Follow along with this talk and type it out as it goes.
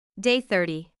Day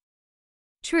 30.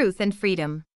 Truth and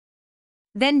Freedom.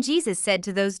 Then Jesus said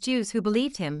to those Jews who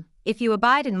believed him, "If you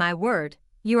abide in my word,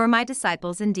 you are my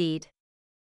disciples indeed.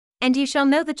 And you shall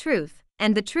know the truth,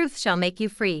 and the truth shall make you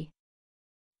free.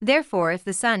 Therefore if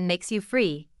the Son makes you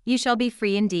free, you shall be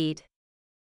free indeed."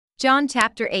 John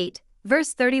chapter 8,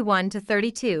 verse 31 to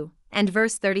 32, and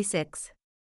verse 36.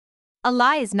 A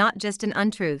lie is not just an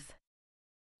untruth,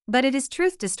 but it is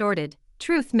truth distorted,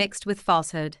 truth mixed with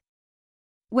falsehood.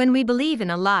 When we believe in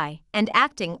a lie, and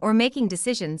acting or making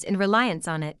decisions in reliance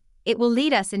on it, it will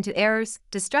lead us into errors,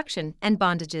 destruction, and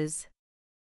bondages.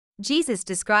 Jesus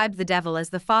described the devil as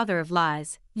the father of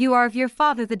lies. "You are of your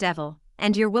father the devil,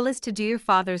 and your will is to do your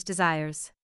father's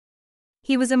desires."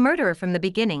 He was a murderer from the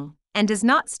beginning, and does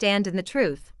not stand in the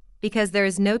truth, because there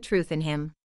is no truth in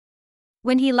him.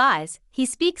 When he lies, he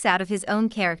speaks out of his own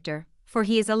character, for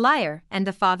he is a liar and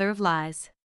the father of lies.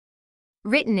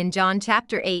 Written in John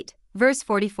chapter 8, verse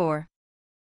 44.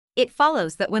 It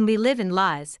follows that when we live in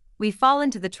lies, we fall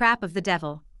into the trap of the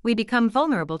devil, we become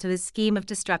vulnerable to his scheme of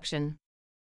destruction.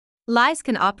 Lies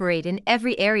can operate in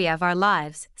every area of our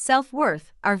lives: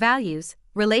 self-worth, our values,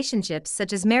 relationships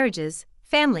such as marriages,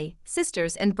 family,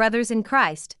 sisters and brothers in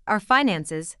Christ, our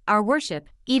finances, our worship,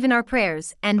 even our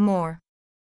prayers, and more.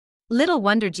 Little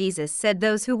wonder Jesus said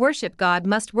those who worship God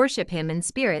must worship him in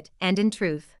spirit and in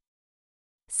truth.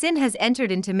 Sin has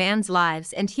entered into man's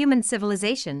lives and human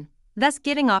civilization, thus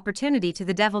giving opportunity to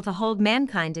the devil to hold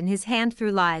mankind in his hand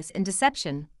through lies and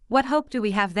deception. What hope do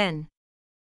we have then?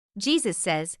 Jesus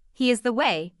says, he is the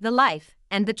way, the life,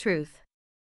 and the truth.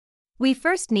 We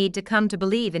first need to come to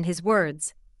believe in his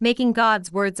words, making God's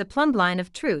words a plumb line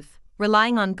of truth,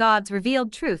 relying on God's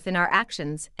revealed truth in our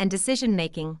actions and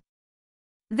decision-making.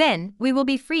 Then, we will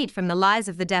be freed from the lies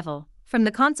of the devil, from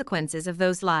the consequences of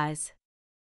those lies.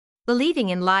 Believing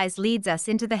in lies leads us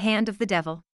into the hand of the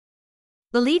devil.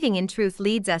 Believing in truth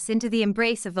leads us into the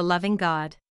embrace of the loving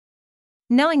God.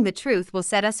 Knowing the truth will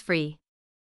set us free.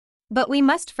 But we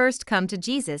must first come to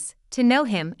Jesus, to know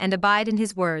him and abide in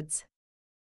his words.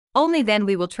 Only then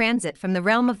we will transit from the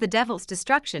realm of the devil's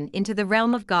destruction into the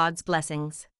realm of God's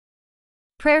blessings.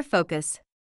 Prayer focus.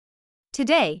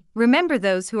 Today, remember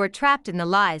those who are trapped in the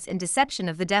lies and deception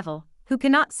of the devil, who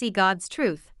cannot see God's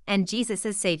truth and Jesus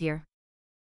as Savior.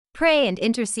 Pray and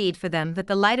intercede for them that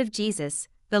the light of Jesus,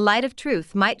 the light of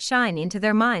truth, might shine into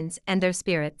their minds and their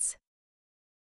spirits.